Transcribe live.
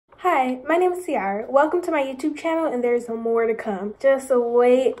Hi, my name is Ciarra. Welcome to my YouTube channel, and there's more to come. Just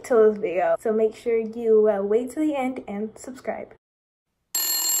wait till this video. So make sure you wait till the end and subscribe.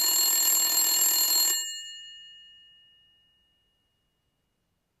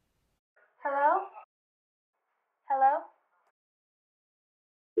 Hello? Hello?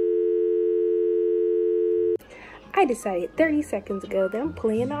 I decided 30 seconds ago that I'm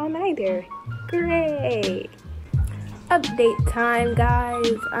playing all nighter. Great! Update time, guys.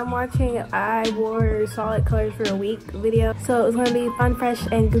 I'm watching I Wore Solid Colors for a Week video. So it's gonna be fun, fresh,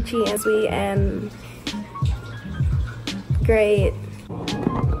 and Gucci and sweet and great.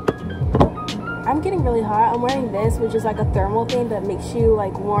 I'm getting really hot. I'm wearing this, which is like a thermal thing that makes you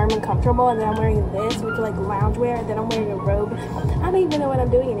like warm and comfortable. And then I'm wearing this, which is like loungewear. And then I'm wearing a robe. I don't even know what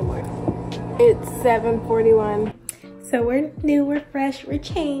I'm doing anymore. It's 7:41. So we're new, we're fresh, we're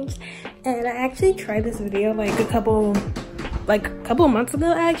changed. And I actually tried this video like a couple months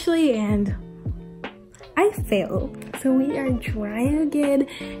ago actually, and I failed. So we are trying again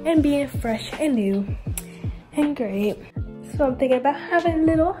and being fresh and new and great. So I'm thinking about having a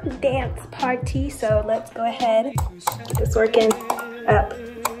little dance party. So let's go ahead, get this working up.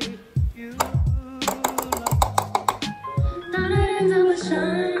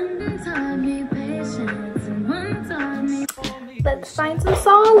 Let's find some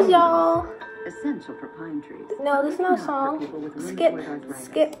songs, y'all. Essential for pine trees. No, this is no song.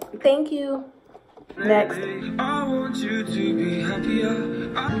 Skip. Thank you. Next. I want you to be happier.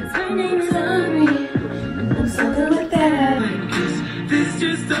 Her name's Sorry. I'm so good with that. This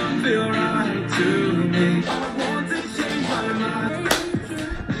just don't feel right to me. I want to change my mind.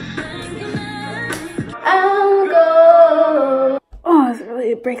 I'll go. Oh,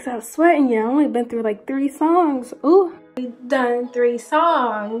 it breaks out sweating. Yeah, I've only been through like 3 songs. Ooh. We've done 3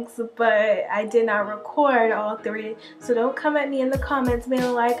 songs, but I did not record all 3. So don't come at me in the comments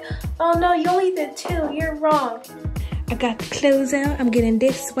being like, oh no, you only did 2, you're wrong. I got the clothes out. I'm getting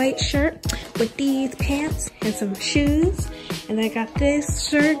this white shirt with these pants and some shoes. And I got this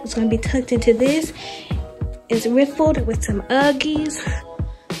shirt. It's gonna be tucked into this. It's riffled with some Uggies.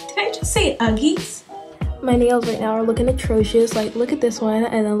 Did I just say Uggies? My nails right now are looking atrocious. Like, look at this one,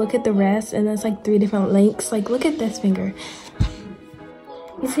 and then look at the rest, and it's like 3 different lengths. Like, look at this finger.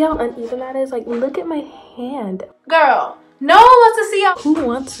 You see how uneven that is? Like, look at my hand. Girl, no one wants to see who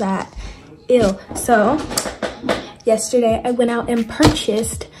wants that? Ew. So, yesterday I went out and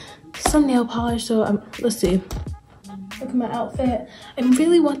purchased some nail polish. So, let's see. Look at my outfit. I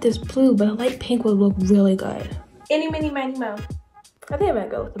really want this blue, but a light pink would look really good. Any, mini, miny, mo. I think I'm gonna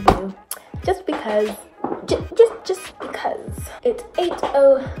go with the blue. Just because. Just because. It's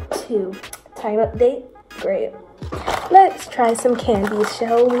 8:02. Time update. Great. Let's try some candies,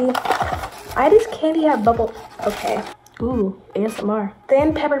 shall we? Why does candy have bubble? Okay. Ooh, ASMR.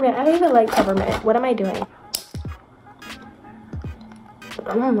 Then peppermint. I don't even like peppermint. What am I doing?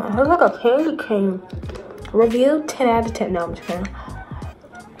 I don't know. It looks like a candy cane. Review 10 out of 10. No, I'm just kidding.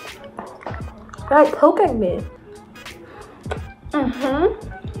 They're like poking me.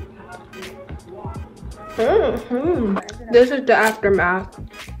 This is the aftermath.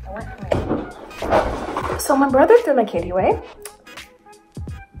 So my brother threw my candy away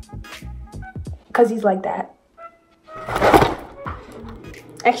because he's like that.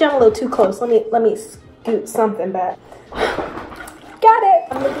 Actually, I'm a little too close. Let me scoot something back. Got it.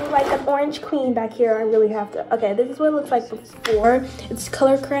 I'm looking like an orange queen back here. I really have to. Okay, this is what it looks like before. It's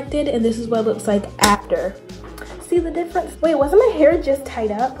color corrected, and this is what it looks like after. See the difference? Wait, wasn't my hair just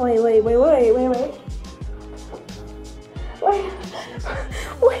tied up? Wait. Wait, what?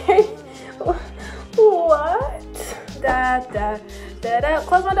 Da.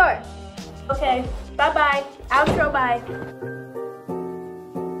 Close my door. Okay, bye. Outro, bye.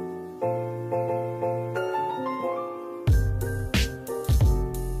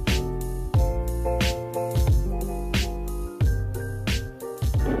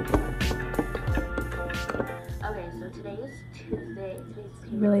 Okay, so today is Tuesday.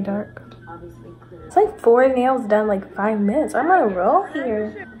 It's Really dark. obviously clear. It's like 4 nails done like 5 minutes. I'm on a roll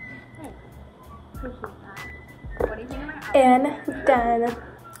here. What do you think of my And done.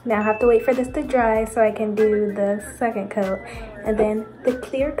 Now I have to wait for this to dry so I can do the second coat and then the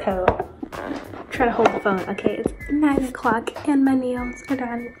clear coat. I'm trying to hold the phone. Okay, it's 9 o'clock and my nails are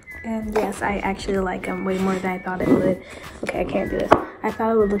done. And yes, I actually like them way more than I thought it would. Okay, I can't do this. I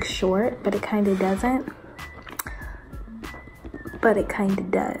thought it would look short, but it kind of doesn't. But it kind of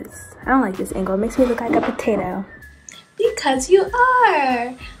does. I don't like this angle. It makes me look like a potato. Because you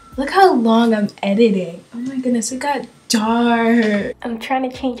are. Look how long I'm editing. Oh my goodness, it got dark. I'm trying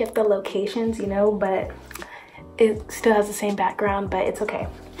to change up the locations, you know, but it still has the same background, but it's okay.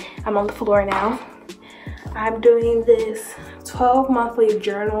 I'm on the floor now. I'm doing this 12 monthly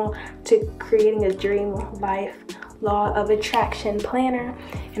journal to creating a dream life law of attraction planner,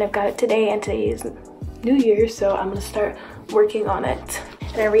 and I've got it today, and today is New Year's, so I'm gonna start working on it.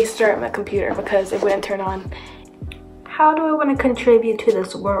 And I restart my computer because it wouldn't turn on. How do I want to contribute to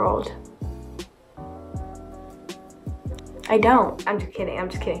this world? I don't. I'm just kidding. I'm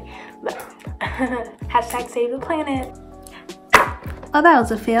just kidding. Hashtag save the planet. Oh, that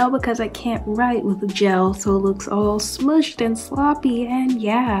was a fail because I can't write with gel, so it looks all smushed and sloppy, and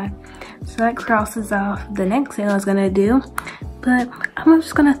yeah. So that crosses off the next thing I was gonna do. But I'm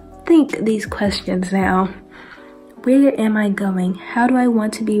just gonna think these questions now. Where am I going? How do I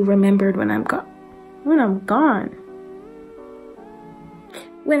want to be remembered when I'm gone? When I'm gone.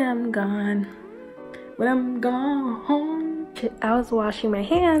 When I'm gone. When I'm gone. I was washing my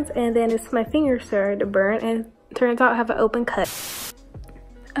hands and then my fingers started to burn, and turns out I have an open cut.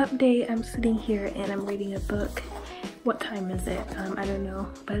 Update, I'm sitting here and I'm reading a book. What time is it? I don't know,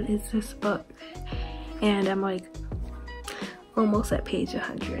 but it's this book. And I'm like almost at page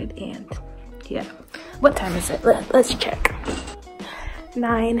 100, and yeah. What time is it? Let's check.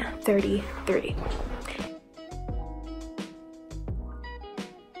 9:33.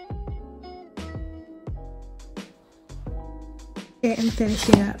 Okay, I'm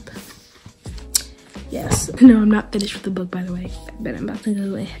finishing up. Yes. No, I'm not finished with the book, by the way. But I'm about to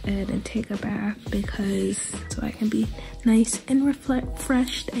go ahead and take a bath because so I can be nice and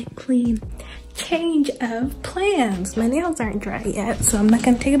refreshed and clean. Change of plans. My nails aren't dry yet, so I'm not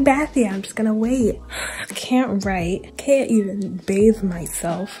gonna take a bath yet. I'm just gonna wait. I can't write. Can't even bathe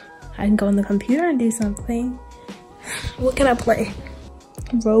myself. I can go on the computer and do something. What can I play?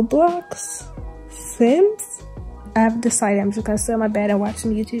 Roblox? Sims? I've decided I'm just gonna sit on my bed and watch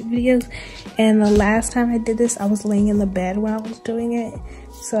some YouTube videos. And the last time I did this, I was laying in the bed when I was doing it.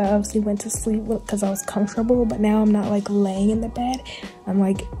 So I obviously went to sleep because I was comfortable, but now I'm not like laying in the bed. I'm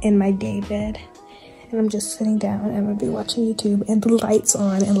like in my day bed. And I'm just sitting down and I'm gonna be watching YouTube, and the light's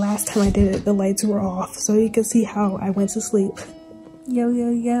on. And last time I did it, the lights were off. So you can see how I went to sleep. Yo, yo,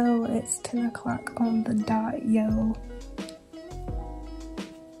 yo, it's 10 o'clock on the dot, yo.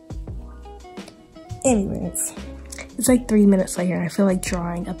 Anyways. It's like 3 minutes later and I feel like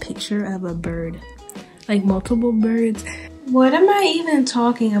drawing a picture of a bird. Like multiple birds. What am I even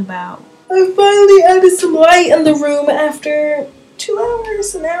talking about? I finally added some light in the room after 2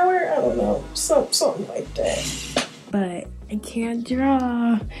 hours, an hour, I don't know. Something like that. But I can't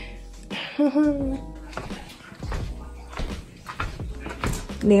draw.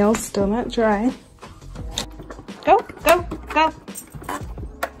 Nails still not dry. Go, go, go.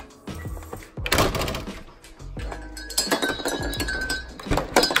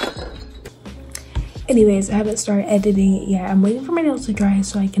 Anyways, I haven't started editing it yet. I'm waiting for my nails to dry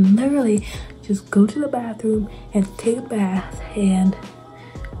so I can literally just go to the bathroom and take a bath and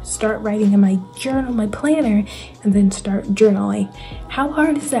start writing in my journal, my planner, and then start journaling. How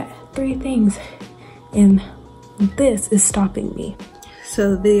hard is that? 3 things. And this is stopping me.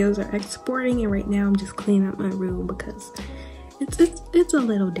 So the videos are exporting, and right now I'm just cleaning up my room because it's a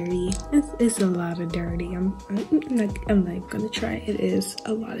little dirty. It's a lot of dirty. I'm not gonna try. It is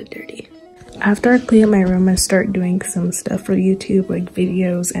a lot of dirty. After I clean up my room, I start doing some stuff for YouTube, like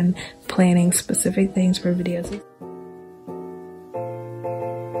videos and planning specific things for videos.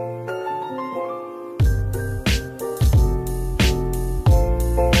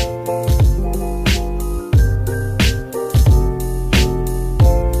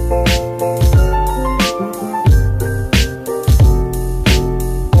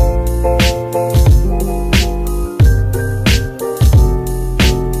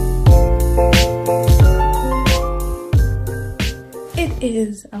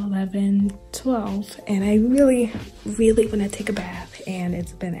 Is 11:12 and I really want to take a bath, and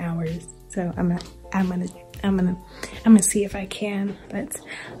it's been hours, so I'm gonna see if I can.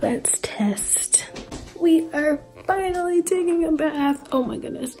 Let's test. We are finally taking a bath. Oh my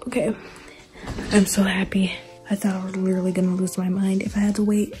goodness. Okay, I'm so happy. I thought I was literally gonna lose my mind if I had to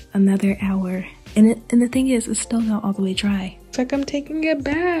wait another hour, and the thing is, it's still not all the way dry. It's like I'm taking a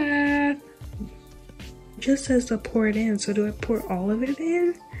bath. Just says to pour it in, so do I pour all of it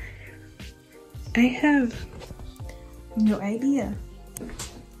in? I have no idea.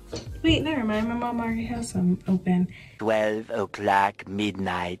 Wait, never mind, my mom already has some open. 12 o'clock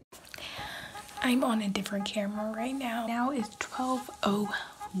midnight. I'm on a different camera right now. Now it's 12:01.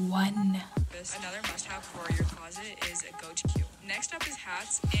 Another must-have for your closet is a go-to cue. Next up is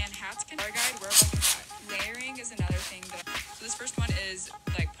hats, and hats can wear a guide, wear like a hat. Layering is another thing that so this first one is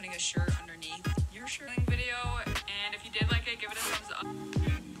like putting a shirt underneath your shirt video, and if you did like it, give it a thumbs up.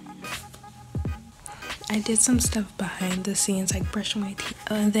 I did some stuff behind the scenes, like brushing my teeth.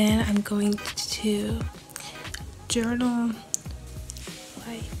 And then I'm going to journal.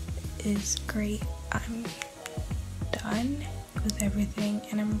 Life is great. I'm done with everything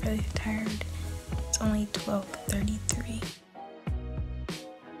and I'm really tired. It's only 12:33.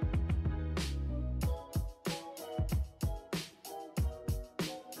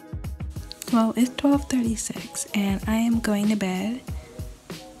 Well, it's 12:36 and I am going to bed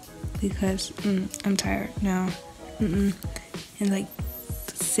because I'm tired now. In like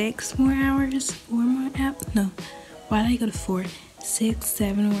 6 more hours, 4 more hours? No, why did I go to 4? 6,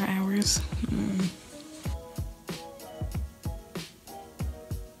 7 more hours.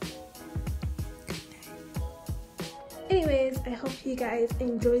 Anyways, I hope you guys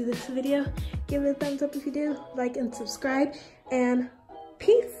enjoyed this video. Give it a thumbs up if you do, like and subscribe, and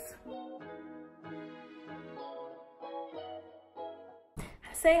peace.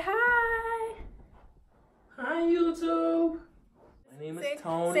 Say hi. Hi, YouTube. My name is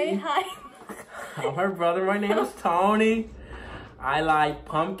Tony. Say hi. I'm her brother. My name is Tony. I like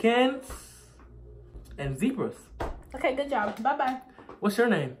pumpkins and zebras. Okay, good job. Bye-bye. What's your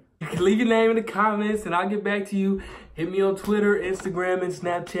name? You can leave your name in the comments and I'll get back to you. Hit me on Twitter, Instagram, and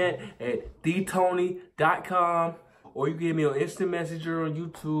Snapchat at thetony.com. Or you can hit me on Instant Messenger on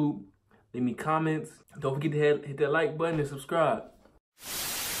YouTube. Leave me comments. Don't forget to hit that like button and subscribe.